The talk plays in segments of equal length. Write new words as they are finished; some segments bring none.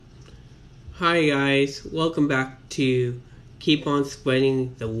Hi guys, welcome back to Keep on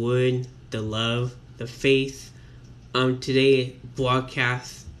Spreading the Word, the Love, the Faith. Today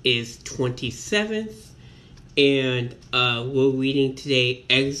broadcast is 27th, and we're reading today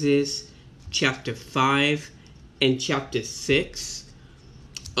Exodus chapter 5 and chapter 6.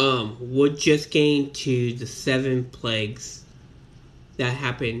 We're just getting to the 7 plagues that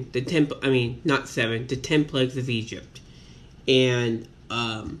happened, the 10 plagues of Egypt. And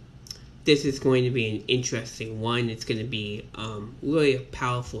this is going to be an interesting one. It's going to be really a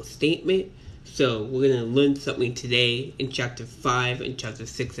powerful statement. So we're going to learn something today in chapter 5 and chapter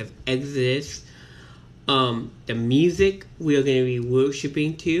 6 of Exodus. The music we are going to be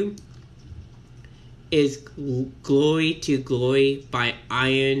worshiping to is Glory to Glory by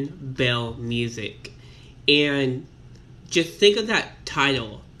Iron Bell Music. And just think of that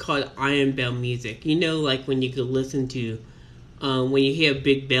title called Iron Bell Music. You know, like when you could listen to when you hear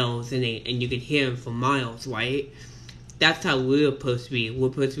big bells and you can hear them for miles, right? That's how we're supposed to be.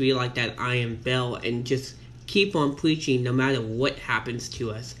 We're supposed to be like that iron bell and just keep on preaching no matter what happens to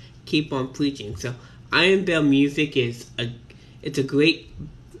us. Keep on preaching. So Iron Bell Music it's a great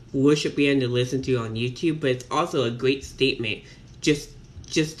worship band to listen to on YouTube, but it's also a great statement just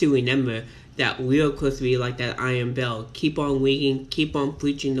to remember that we are supposed to be like that iron bell. Keep on ringing, keep on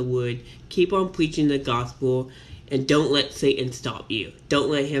preaching the word, keep on preaching the gospel. And don't let Satan stop you. Don't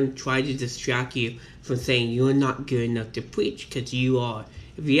let him try to distract you from saying you're not good enough to preach, because you are.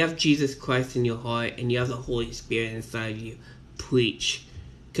 If you have Jesus Christ in your heart and you have the Holy Spirit inside of you, preach.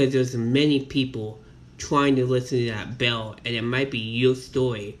 Because there's many people trying to listen to that bell, and it might be your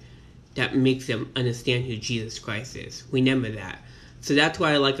story that makes them understand who Jesus Christ is. Remember that. So that's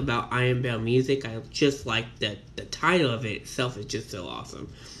what I like about Iron Bell Music. I just like the title of it itself is just so awesome.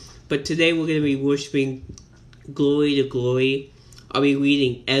 But today we're going to be worshiping Glory to Glory. I'll be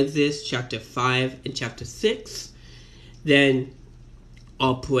reading Exodus chapter 5 and chapter 6. Then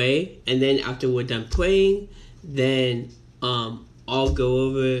I'll pray, and then after we're done praying, then I'll go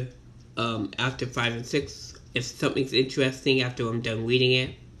over after 5 and 6. If something's interesting after I'm done reading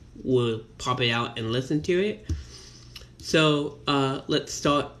it, we'll pop it out and listen to it. So let's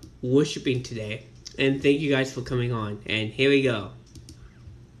start worshiping today. And thank you guys for coming on. And here we go.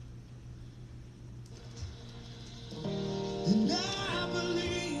 And I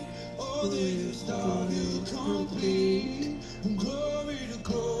believe all that you started complete. Glory to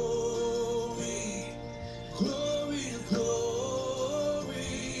glory, glory to glory.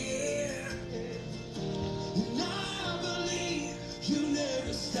 And I believe you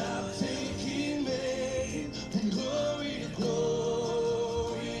never stop taking me. From glory to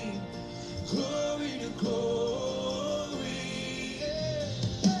glory, glory to glory.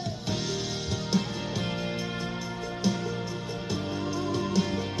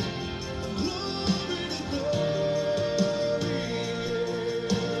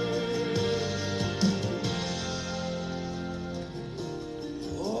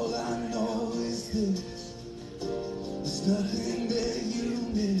 All I know is this: there's nothing that you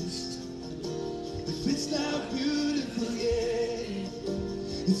missed. If it's not beautiful yet,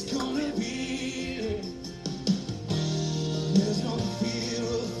 it's gonna be. There's no fear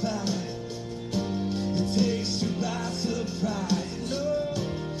of fire. It takes you by surprise. No,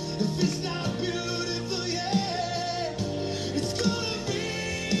 if it's not beautiful yet, it's gonna be.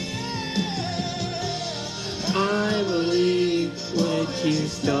 I believe what you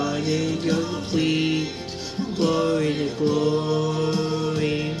started, you'll complete. Glory to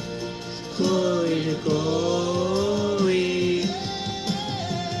glory, glory to glory.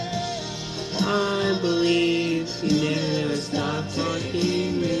 I believe you never stop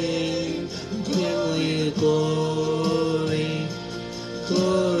talking me. Glory to glory,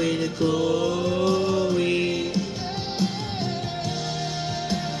 glory to glory.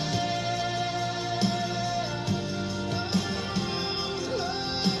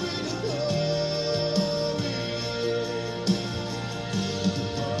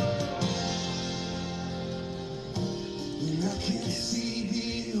 And I can't see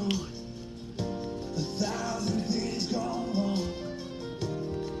beyond 1,000 things gone wrong.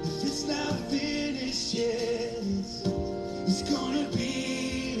 If it's not finished yet, it's gonna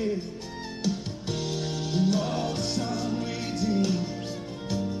be.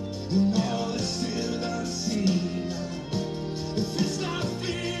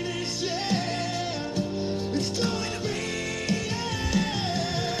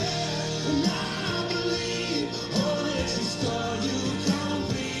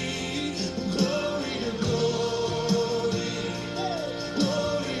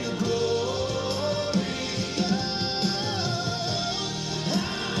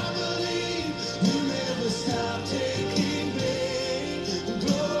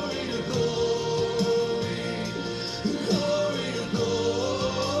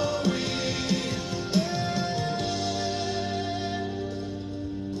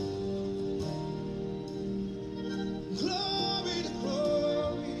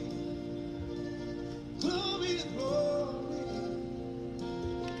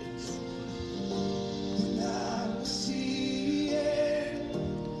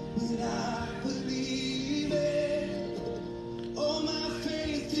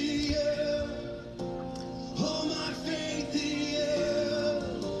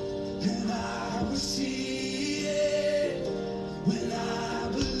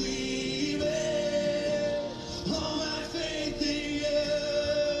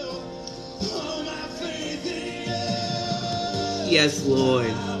 Yes, Lord.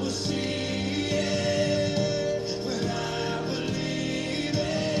 I will see it when I believe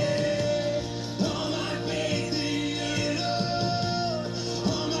it. All my faith in you, Lord.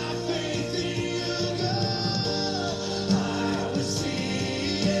 All my faith in you, God. I will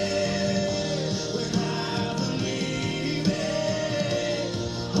see it when I believe it.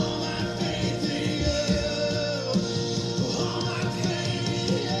 All my faith in you. All my faith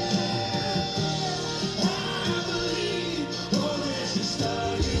in you. I believe. Oh, this is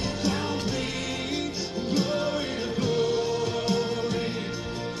how you complete. Glory to glory.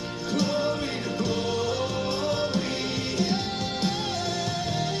 Glory to glory.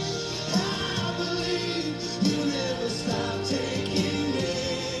 I believe you never stop taking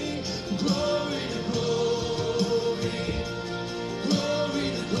me. Glory to glory. Glory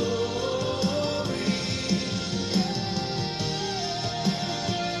to glory.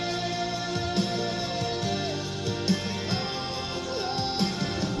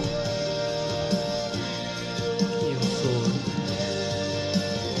 Yes, Lord.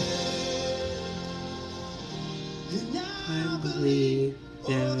 And I believe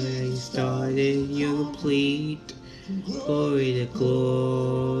that when you started, you complete. Glory to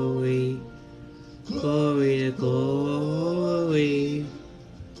glory. Glory to glory.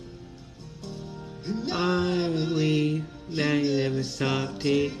 I believe that you never stop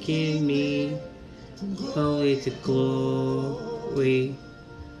taking me. Glory to glory.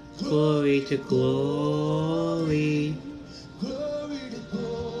 Glory to glory. glory to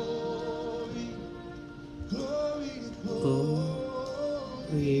glory. Glory to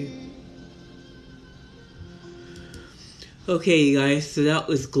glory. Okay, you guys, so that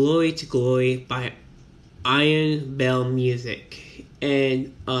was Glory to Glory by Iron Bell Music.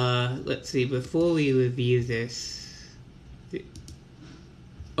 And, let's see, before we review this...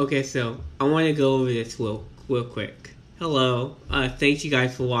 Okay, so, I want to go over this real quick. Hello, thanks you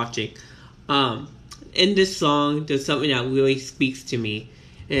guys for watching. In this song, there's something that really speaks to me.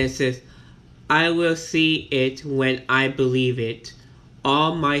 And it says, I will see it when I believe it.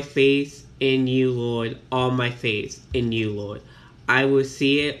 All my faith in you, Lord. All my faith in you, Lord. I will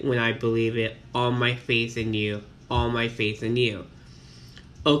see it when I believe it. All my faith in you. All my faith in you.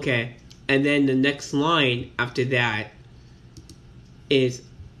 Okay, and then the next line after that is,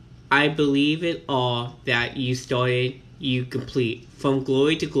 I believe it all that you started, you complete. From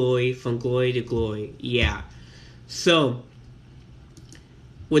glory to glory, from glory to glory. Yeah. So,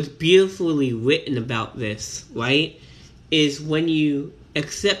 what's beautifully written about this, right, is when you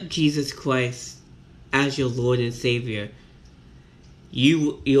accept Jesus Christ as your Lord and Savior,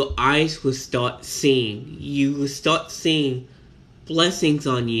 your eyes will start seeing. You will start seeing blessings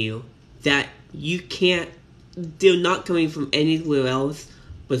on you that you can't, they're not coming from anywhere else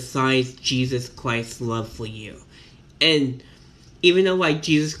besides Jesus Christ's love for you. And even though like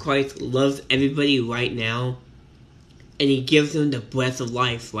Jesus Christ loves everybody right now, and he gives them the breath of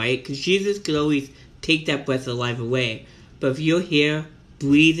life, right? Because Jesus could always take that breath of life away. But if you're here,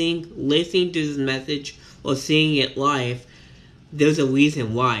 breathing, listening to this message, or seeing it live, there's a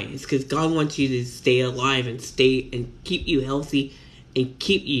reason why. It's because God wants you to stay alive and keep you healthy and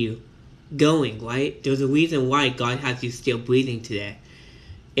keep you going, right? There's a reason why God has you still breathing today.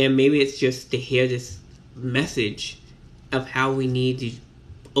 And maybe it's just to hear this message of how we need to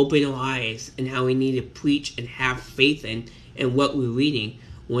open our eyes and how we need to preach and have faith in what we're reading.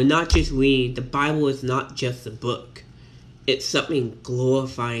 We're not just reading. The Bible is not just a book. It's something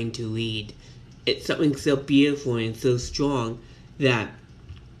glorifying to read. It's something so beautiful and so strong that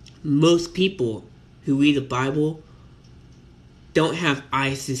most people who read the Bible don't have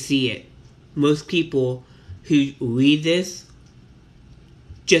eyes to see it. Most people who read this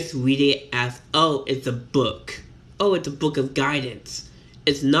just read it as, oh, it's a book. Oh, it's a book of guidance.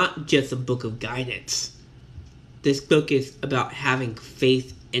 It's not just a book of guidance. This book is about having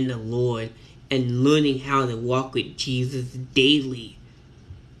faith in the Lord and learning how to walk with Jesus daily.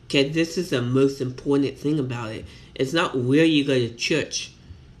 Okay, this is the most important thing about it. It's not where you go to church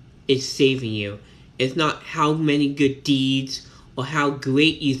is saving you. It's not how many good deeds or how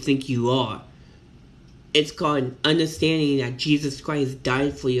great you think you are. It's called understanding that Jesus Christ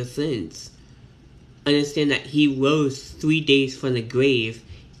died for your sins. Understand that he rose 3 days from the grave,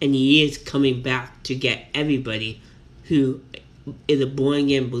 and he is coming back to get everybody who is a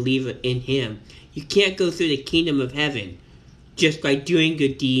born-again believer in him. You can't go through the kingdom of heaven just by doing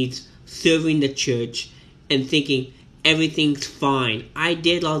good deeds, serving the church, and thinking everything's fine. I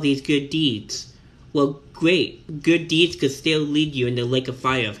did all these good deeds. Well, great. Good deeds could still lead you in the lake of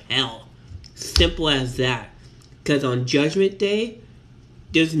fire of hell. Simple as that. Because on Judgment Day,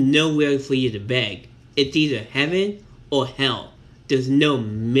 there's nowhere for you to beg. It's either heaven or hell. There's no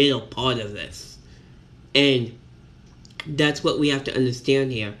middle part of this. And that's what we have to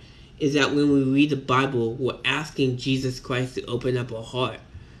understand here, is that when we read the Bible, we're asking Jesus Christ to open up our heart,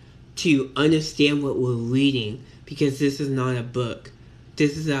 to understand what we're reading, because this is not a book.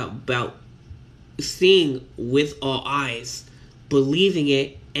 This is about seeing with our eyes, believing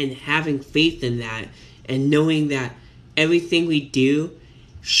it, and having faith in that, and knowing that everything we do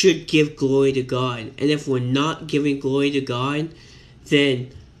should give glory to God. And if we're not giving glory to God, then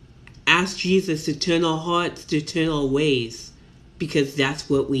ask Jesus to turn our hearts, to turn our ways, because that's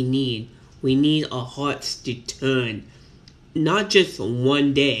what we need. We need our hearts to turn, not just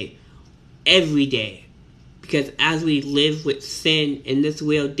one day, every day. Because as we live with sin in this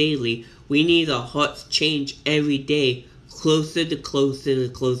world daily, we need our hearts change every day, closer to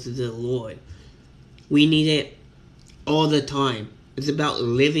the Lord. We need it all the time. It's about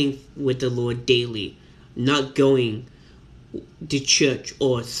living with the Lord daily, not going to church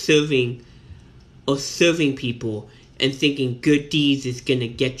or serving people and thinking good deeds is going to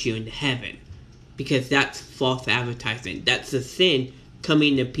get you into heaven, because that's false advertising. That's a sin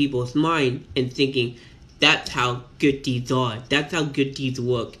coming to people's mind and thinking that's how good deeds are, that's how good deeds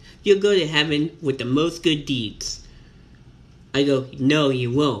work. You'll go to heaven with the most good deeds. I go, no,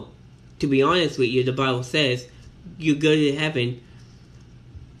 you won't. To be honest with you, the Bible says you go to heaven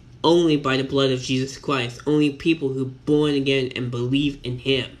only by the blood of Jesus Christ. Only people who are born again and believe in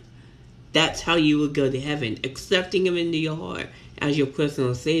Him. That's how you will go to heaven, accepting Him into your heart as your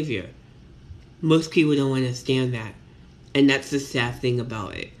personal Savior. Most people don't understand that, and that's the sad thing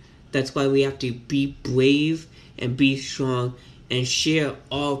about it. That's why we have to be brave and be strong and share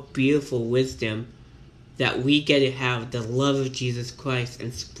our beautiful wisdom, that we get to have the love of Jesus Christ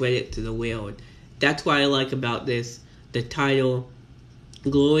and spread it to the world. That's what I like about this, the title,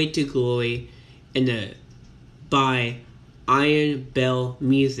 Glory to Glory, and by Iron Bell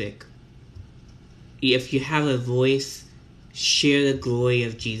Music. If you have a voice, share the glory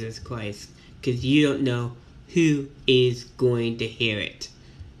of Jesus Christ, because you don't know who is going to hear it.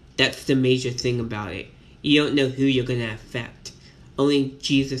 That's the major thing about it. You don't know who you're going to affect. Only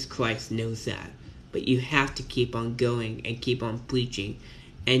Jesus Christ knows that. But you have to keep on going and keep on preaching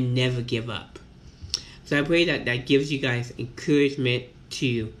and never give up. So I pray that that gives you guys encouragement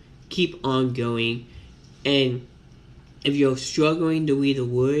to keep on going. And if you're struggling to read the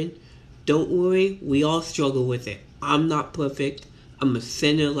Word, don't worry, we all struggle with it. I'm not perfect. I'm a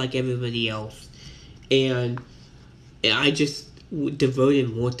sinner like everybody else. And I just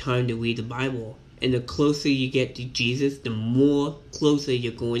devoted more time to read the Bible. And the closer you get to Jesus, the more closer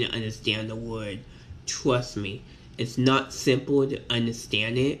you're going to understand the Word. Trust me, it's not simple to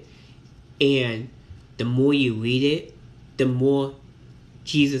understand it. And the more you read it, the more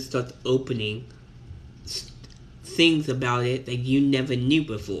Jesus starts opening things about it that you never knew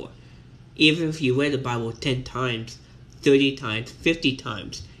before. Even if you read the Bible 10 times, 30 times, 50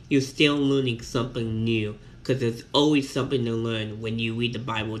 times, you're still learning something new. Because there's always something to learn when you read the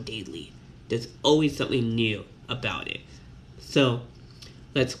Bible daily. There's always something new about it. So,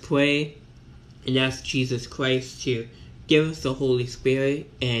 let's pray and ask Jesus Christ to give us the Holy Spirit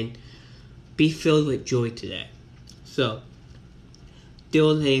and be filled with joy today. So, dear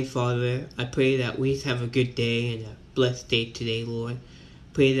Heavenly Father, I pray that we have a good day and a blessed day today, Lord.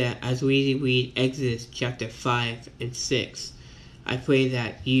 Pray that as we read Exodus chapter 5 and 6, I pray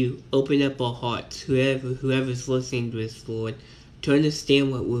that you open up our hearts, whoever's listening to this, Lord, to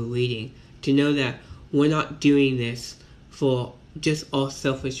understand what we're reading, to know that we're not doing this for just our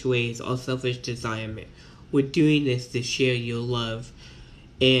selfish ways, our selfish desirement. We're doing this to share your love.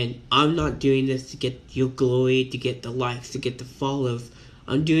 And I'm not doing this to get your glory, to get the likes, to get the follows.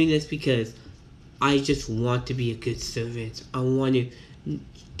 I'm doing this because I just want to be a good servant. I want to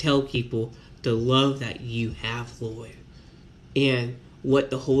tell people the love that you have, Lord. And what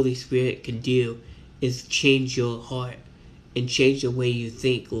the Holy Spirit can do is change your heart and change the way you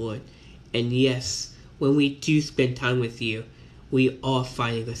think, Lord. And yes, when we do spend time with you, we are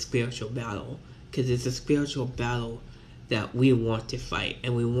fighting a spiritual battle. Because it's a spiritual battle that we want to fight.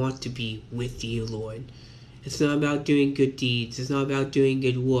 And we want to be with you, Lord. It's not about doing good deeds. It's not about doing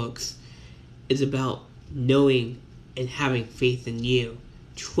good works. It's about knowing and having faith in you.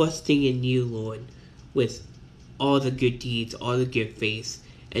 Trusting in you, Lord, with all the good deeds, all the good faith,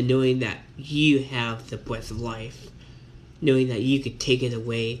 and knowing that you have the breath of life, knowing that you could take it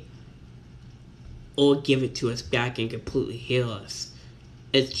away or give it to us back and completely heal us.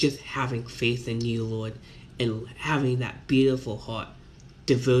 It's just having faith in you, Lord, and having that beautiful heart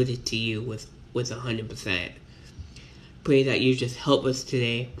devoted to you with 100%. Pray that you just help us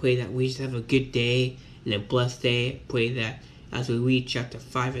today. Pray that we just have a good day and a blessed day. Pray that as we read chapter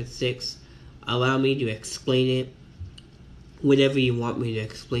 5 and 6. Allow me to explain it. Whatever you want me to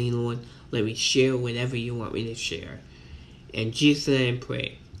explain, Lord, let me share whatever you want me to share. In Jesus' name I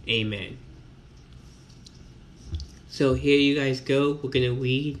pray. Amen. So here you guys go. We're going to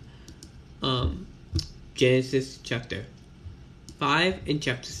read Genesis chapter 5 and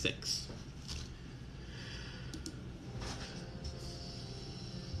chapter 6.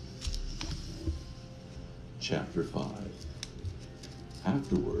 Chapter 5.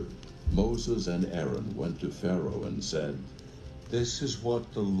 Afterward, Moses and Aaron went to Pharaoh and said, "This is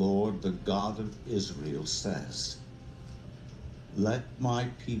what the Lord, the God of Israel, says. Let my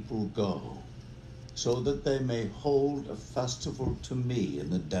people go, so that they may hold a festival to me in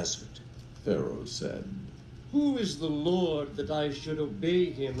the desert." Pharaoh said, "Who is the Lord that I should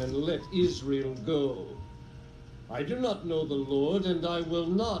obey him and let Israel go? I do not know the Lord, and I will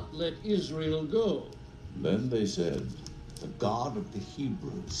not let Israel go." Then they said, "The God of the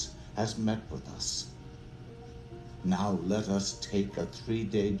Hebrews has met with us. Now let us take a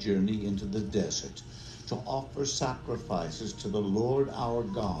 3-day journey into the desert to offer sacrifices to the Lord our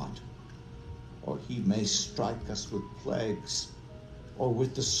God, or he may strike us with plagues or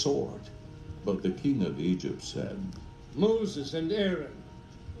with the sword." But the king of Egypt said, "Moses and Aaron,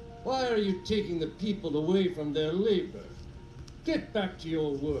 why are you taking the people away from their labor? Get back to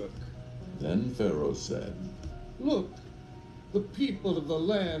your work." Then Pharaoh said, "Look, the people of the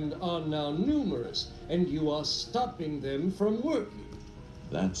land are now numerous, and you are stopping them from working."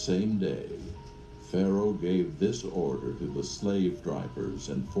 That same day, Pharaoh gave this order to the slave drivers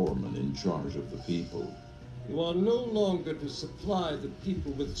and foremen in charge of the people. "You are no longer to supply the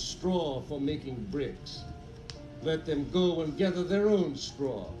people with straw for making bricks. Let them go and gather their own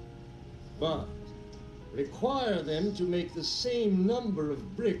straw. But require them to make the same number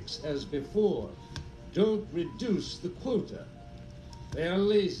of bricks as before. Don't reduce the quota. They are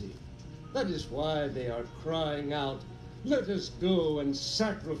lazy. That is why they are crying out, 'Let us go and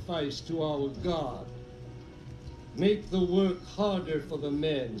sacrifice to our God.' Make the work harder for the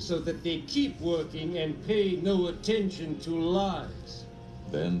men so that they keep working and pay no attention to lies."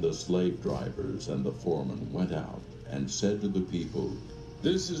 Then the slave drivers and the foremen went out and said to the people,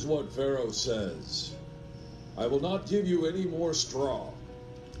 "This is what Pharaoh says. I will not give you any more straw.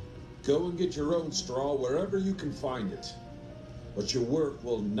 Go and get your own straw wherever you can find it. But your work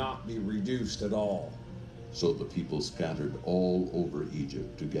will not be reduced at all." So the people scattered all over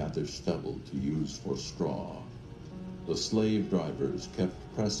Egypt to gather stubble to use for straw. The slave drivers kept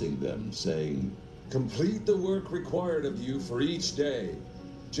pressing them, saying, "Complete the work required of you for each day,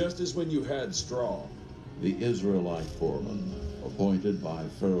 just as when you had straw." The Israelite foremen, appointed by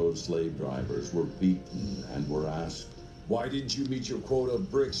Pharaoh's slave drivers, were beaten and were asked, "Why didn't you meet your quota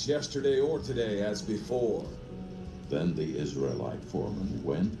of bricks yesterday or today as before?" Then the Israelite foreman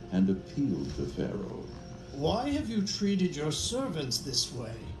went and appealed to Pharaoh. "Why have you treated your servants this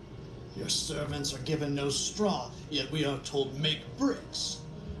way? Your servants are given no straw, yet we are told make bricks.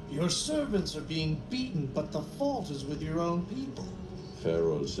 Your servants are being beaten, but the fault is with your own people."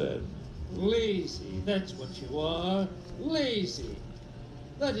 Pharaoh said, "Lazy, that's what you are. Lazy.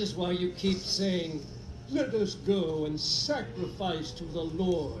 That is why you keep saying, 'Let us go and sacrifice to the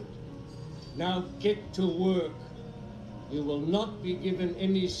Lord.' Now get to work. You will not be given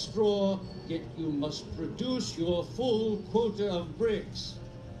any straw, yet you must produce your full quota of bricks."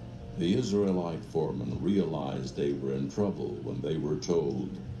 The Israelite foremen realized they were in trouble when they were told,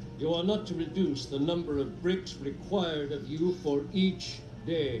 "You are not to reduce the number of bricks required of you for each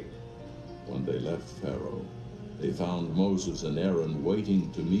day." When they left Pharaoh, they found Moses and Aaron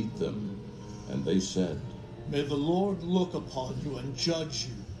waiting to meet them, and they said, "May the Lord look upon you and judge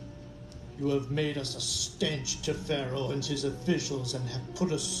you. You have made us a stench to Pharaoh and his officials and have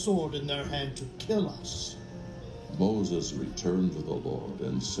put a sword in their hand to kill us." Moses returned to the Lord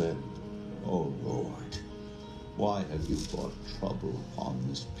and said, "O Lord, why have you brought trouble upon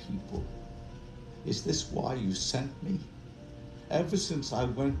this people? Is this why you sent me? Ever since I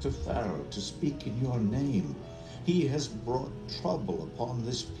went to Pharaoh to speak in your name, he has brought trouble upon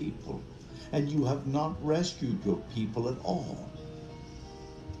this people, and you have not rescued your people at all."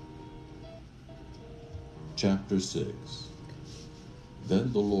 Chapter 6.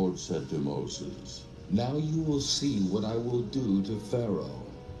 Then the Lord said to Moses, "Now you will see what I will do to Pharaoh.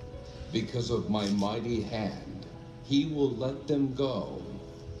 Because of my mighty hand, he will let them go.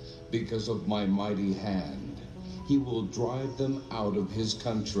 Because of my mighty hand, he will drive them out of his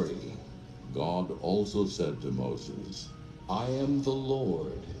country." God also said to Moses, "I am the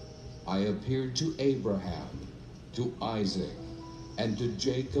Lord. I appeared to Abraham, to Isaac, and to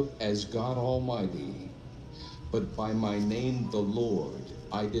Jacob as God Almighty. but by my name the Lord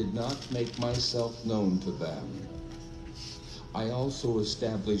I did not make myself known to them. I also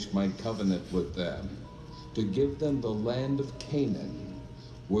established my covenant with them, to give them the land of Canaan,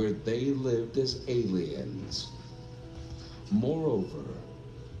 where they lived as aliens. Moreover,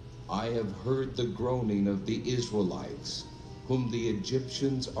 I have heard the groaning of the Israelites, whom the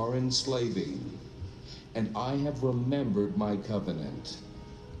Egyptians are enslaving, and I have remembered my covenant.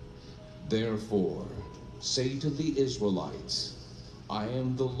 Therefore, say to the Israelites, I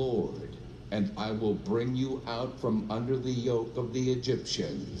am the Lord, and I will bring you out from under the yoke of the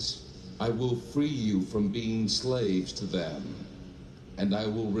Egyptians. I will free you from being slaves to them, and I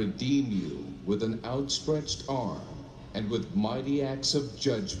will redeem you with an outstretched arm and with mighty acts of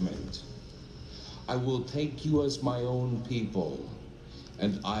judgment. I will take you as my own people,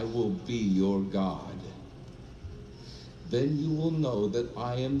 and I will be your God. Then you will know that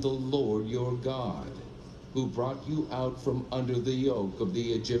I am the Lord your God, who brought you out from under the yoke of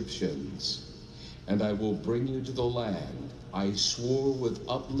the Egyptians. And I will bring you to the land I swore with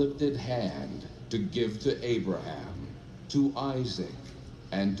uplifted hand to give to Abraham, to Isaac,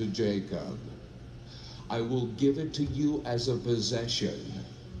 and to Jacob. I will give it to you as a possession.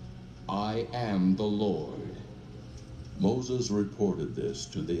 I am the Lord. Moses reported this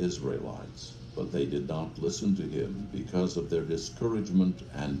to the Israelites, but they did not listen to him because of their discouragement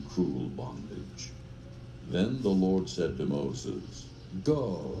and cruel bondage. Then the Lord said to Moses,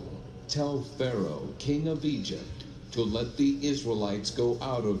 Go, tell Pharaoh, king of Egypt, to let the Israelites go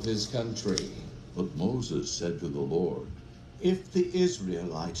out of his country. But Moses said to the Lord, If the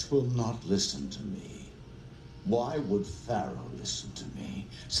Israelites will not listen to me, why would Pharaoh listen to me,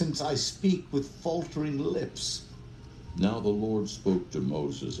 since I speak with faltering lips? Now the Lord spoke to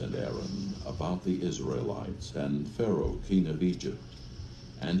Moses and Aaron about the Israelites and Pharaoh, king of Egypt,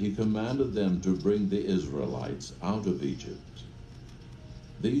 and he commanded them to bring the Israelites out of Egypt.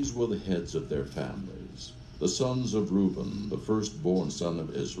 These were the heads of their families. The sons of Reuben, the firstborn son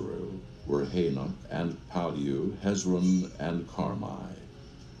of Israel, were Hanok and Pallu, Hezron and Carmi.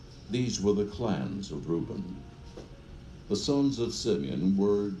 These were the clans of Reuben. The sons of Simeon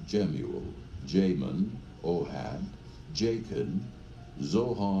were Jemuel, Jamin, Ohad, Jachin,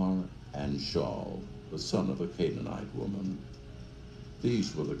 Zohar, and Shaul, the son of a Canaanite woman.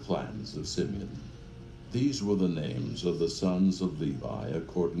 These were the clans of Simeon. These were the names of the sons of Levi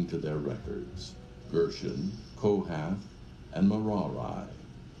according to their records: Gershon, Kohath, and Merari.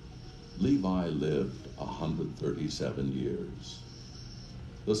 Levi lived 137 years.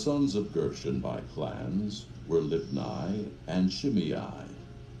 The sons of Gershon by clans were Libni and Shimei.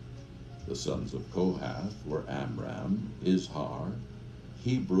 The sons of Kohath were Amram, Izhar,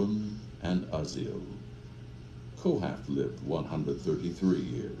 Hebron, and Uzziel. Kohath lived 133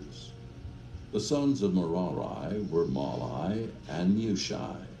 years. The sons of Merari were Mahli and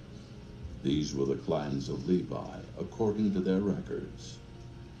Mushi. These were the clans of Levi, according to their records.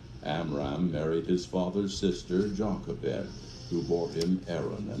 Amram married his father's sister Jochebed, who bore him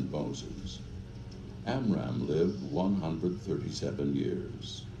Aaron and Moses. Amram lived 137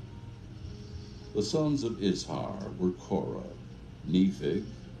 years. The sons of Izhar were Korah, Nepheg,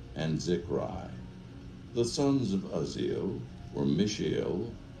 and Zikri. The sons of Uzziel were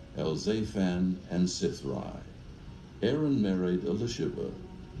Mishael, Elzaphan, and Sithri. Aaron married Elisheba,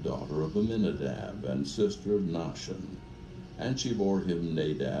 daughter of Aminadab and sister of Nahshon, and she bore him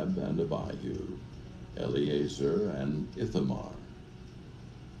Nadab and Abihu, Eleazar and Ithamar.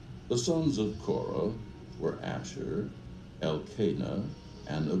 The sons of Korah were Asher, Elkanah,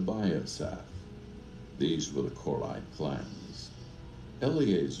 and Abiasaph. These were the Korite clans.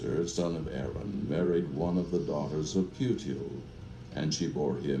 Eleazar, son of Aaron, married one of the daughters of Putiel, and she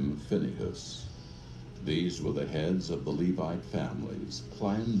bore him Phinehas. These were the heads of the Levite families,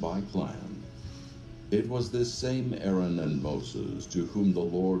 clan by clan. It was this same Aaron and Moses to whom the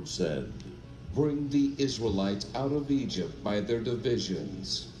Lord said, Bring the Israelites out of Egypt by their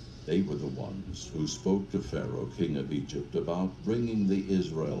divisions. They were the ones who spoke to Pharaoh, king of Egypt, about bringing the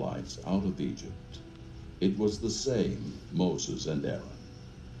Israelites out of Egypt. It was the same Moses and Aaron.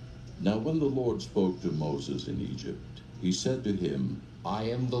 Now when the Lord spoke to Moses in Egypt, he said to him, I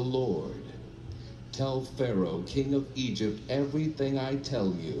am the Lord. Tell Pharaoh, king of Egypt, everything I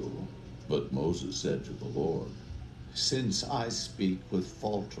tell you. But Moses said to the Lord, Since I speak with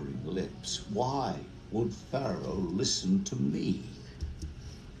faltering lips, why would Pharaoh listen to me?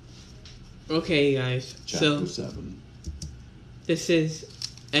 Okay, guys. Chapter 7. This is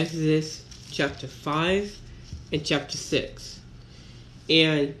Exodus chapter 5 and chapter 6.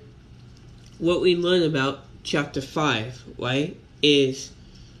 And what we learn about chapter 5, right, is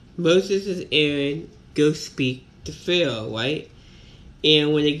Moses and Aaron go speak to Pharaoh, right?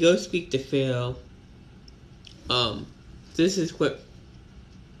 And when they go speak to Pharaoh, this is what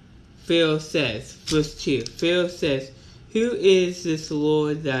Pharaoh says, verse 2. Pharaoh says, "Who is this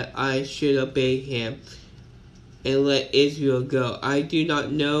Lord that I should obey him and let Israel go? I do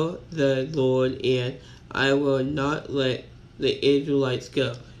not know the Lord, and I will not let the Israelites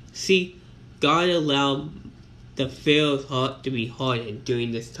go." See, God allowed the Pharaoh's heart to be hardened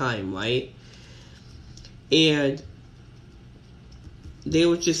during this time, right? And they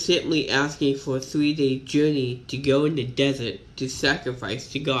were just simply asking for a 3-day journey to go in the desert to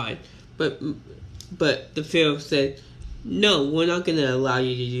sacrifice to God. But the Pharaoh said, "No, we're not going to allow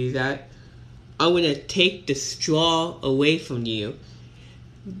you to do that. I'm going to take the straw away from you."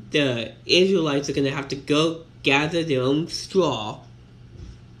 The Israelites are going to have to go gather their own straw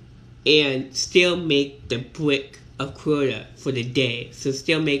and still make the brick of quota for the day. So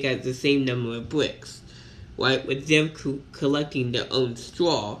still make out the same number of bricks, right? With them collecting their own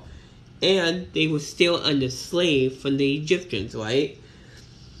straw. And they were still under slave from the Egyptians, right?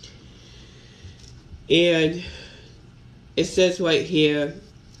 And it says right here,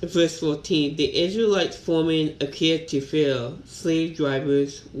 verse 14, the Israelites foremen appeared to Pharaoh. Slave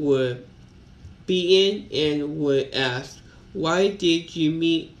drivers were beaten and were asked, "Why did you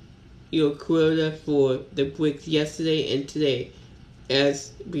meet your quota for the bricks yesterday and today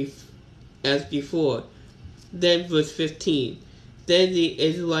as before?" Then verse 15, then the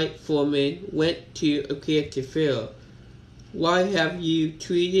Israelite foreman went to appear to Pharaoh. "Why have you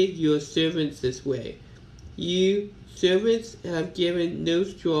treated your servants this way? You servants have given no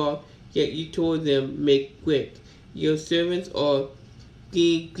straw, yet you told them, 'Make brick.' Your servants are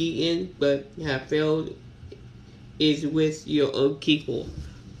being beaten, but have failed is with your own people."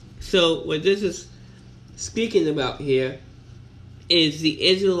 So what this is speaking about here is the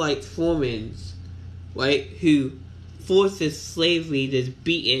Israelite foremen, right, who forces slavery that's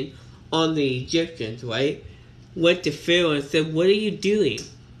beaten on the Egyptians, right, went to Pharaoh and said, "What are you doing?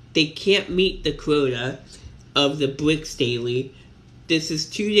 They can't meet the quota of the bricks daily. This is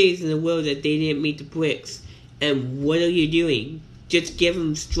 2 days in a row that they didn't meet the bricks. And what are you doing? Just give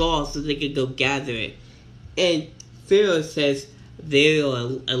them straw so they can go gather it." And Pharaoh says they're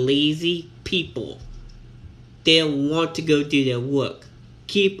a lazy people. They don't want to go do their work.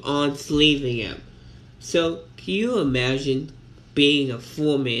 Keep on slaving them. So can you imagine being a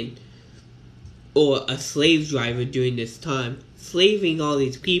foreman or a slave driver during this time, slaving all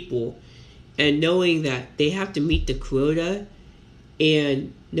these people, and knowing that they have to meet the quota,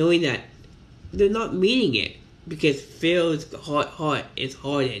 and knowing that they're not meeting it because Pharaoh's heart is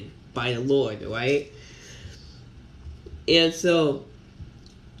hardened by the Lord, right? And so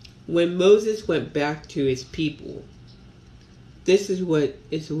when Moses went back to his people, this is what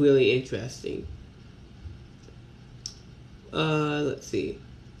is really interesting. Let's see.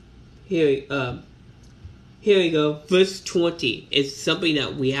 Here we go. Verse 20 is something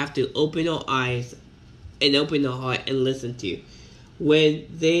that we have to open our eyes and open our heart and listen to. When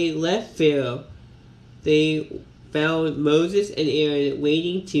they left Pharaoh, they found Moses and Aaron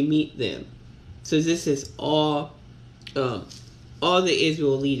waiting to meet them. So this is all the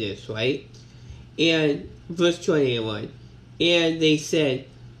Israel leaders, right? And verse 21, and they said,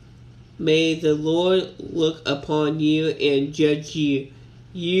 "May the Lord look upon you and judge you.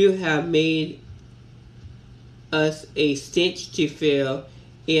 You have made us a stench to Pharaoh,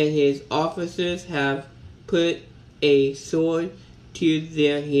 and his officers have put a sword to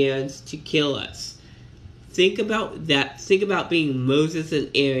their hands to kill us." Think about that. Think about being Moses and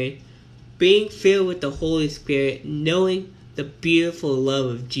Aaron, being filled with the Holy Spirit, knowing the beautiful love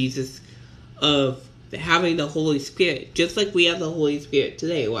of Jesus, of having the Holy Spirit, just like we have the Holy Spirit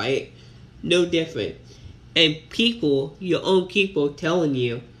today, right? No different. And people, your own people, telling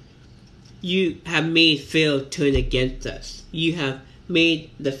you, "You have made Pharaoh turn against us. You have made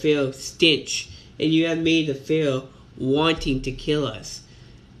the Pharaoh stench, and you have made the Pharaoh wanting to kill us."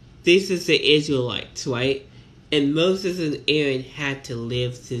 This is the Israelites, right? And Moses and Aaron had to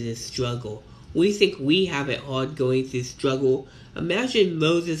live through this struggle. We think we have it hard going through struggle. Imagine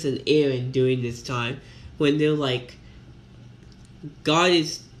Moses and Aaron during this time when they're like, God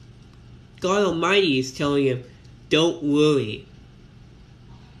Almighty is telling him, "Don't worry.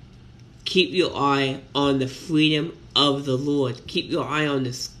 Keep your eye on the freedom of the Lord. Keep your eye on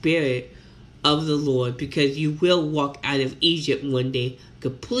the Spirit of the Lord, because you will walk out of Egypt one day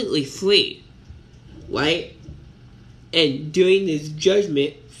completely free." Right? And during this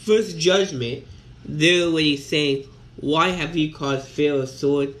judgment, first judgment, they're already saying, "Why have you caused Pharaoh's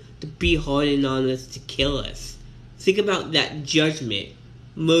sword to be hardened on us to kill us?" Think about that judgment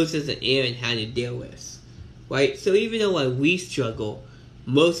Moses and Aaron had to deal with, right? So even though like we struggle,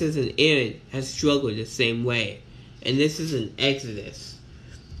 Moses and Aaron have struggled the same way. And this is in Exodus.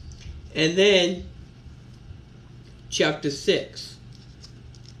 And then, chapter 6.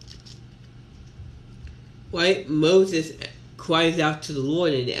 Right? Moses cries out to the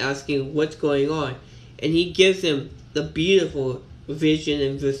Lord and asking what's going on. And he gives him the beautiful vision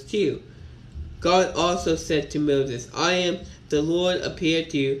in verse 2. God also said to Moses, I am the Lord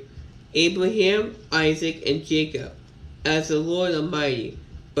appeared to Abraham, Isaac, and Jacob as the Lord Almighty.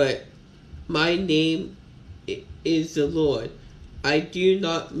 But my name is the Lord. I do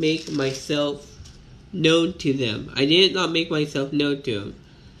not make myself known to them. I did not make myself known to them.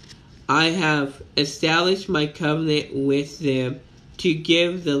 I have established my covenant with them to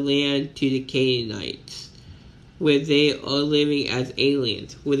give the land to the Canaanites, where they are living as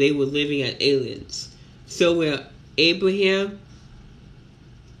aliens, where they were living as aliens. So where Abraham,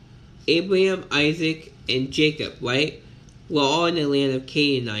 Isaac, and Jacob, right, were all in the land of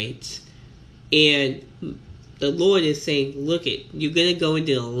Canaanites. And the Lord is saying, look it, you're going to go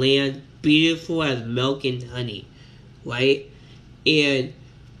into the land beautiful as milk and honey, right? And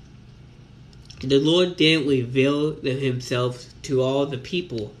the Lord didn't reveal himself to all the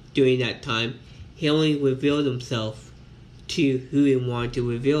people during that time. He only revealed himself to who he wanted to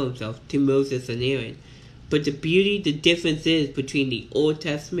reveal himself, to Moses and Aaron. But the beauty, the difference is between the Old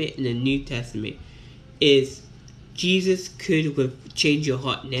Testament and the New Testament is Jesus could change your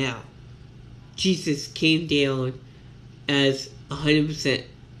heart now. Jesus came down as 100%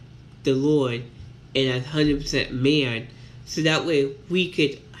 the Lord and as 100% man, so that way we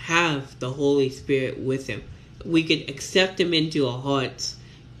could have the Holy Spirit with him. We could accept him into our hearts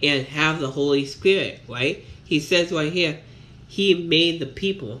and have the Holy Spirit, right? He says right here, he made the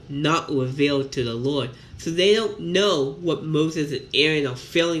people not revealed to the Lord. So they don't know what Moses and Aaron are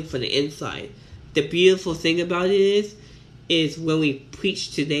feeling from the inside. The beautiful thing about it is when we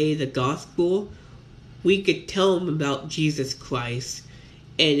preach today the gospel, we could tell them about Jesus Christ.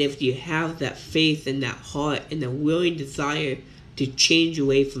 And if you have that faith and that heart and the willing desire to change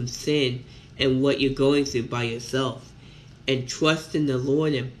away from sin and what you're going through by yourself, and trust in the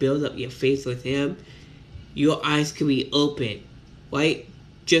Lord and build up your faith with him, your eyes can be open, right?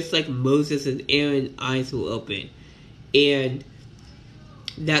 Just like Moses and Aaron's eyes were open. And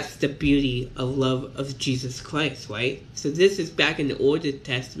that's the beauty of love of Jesus Christ, right? So this is back in the Old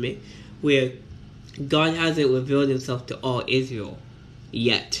Testament where God hasn't revealed himself to all Israel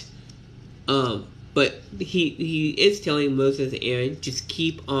yet. But he is telling Moses and Aaron, just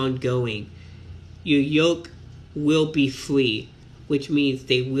keep on going. Your yoke will be free, which means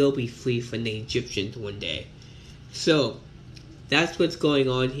they will be free from the Egyptians one day. So that's what's going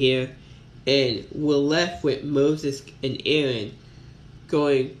on here. And we're left with Moses and Aaron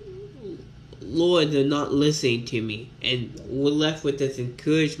going, Lord, they're not listening to me. And we're left with this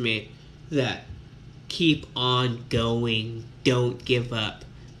encouragement that keep on going, don't give up.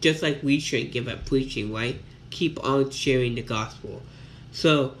 Just like we shouldn't give up preaching, right? Keep on sharing the gospel.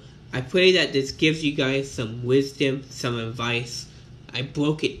 So I pray that this gives you guys some wisdom, some advice. I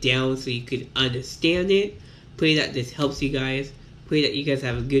broke it down so you could understand it. Pray that this helps you guys. Pray that you guys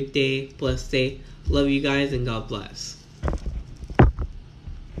have a good day, blessed day. Love you guys and God bless.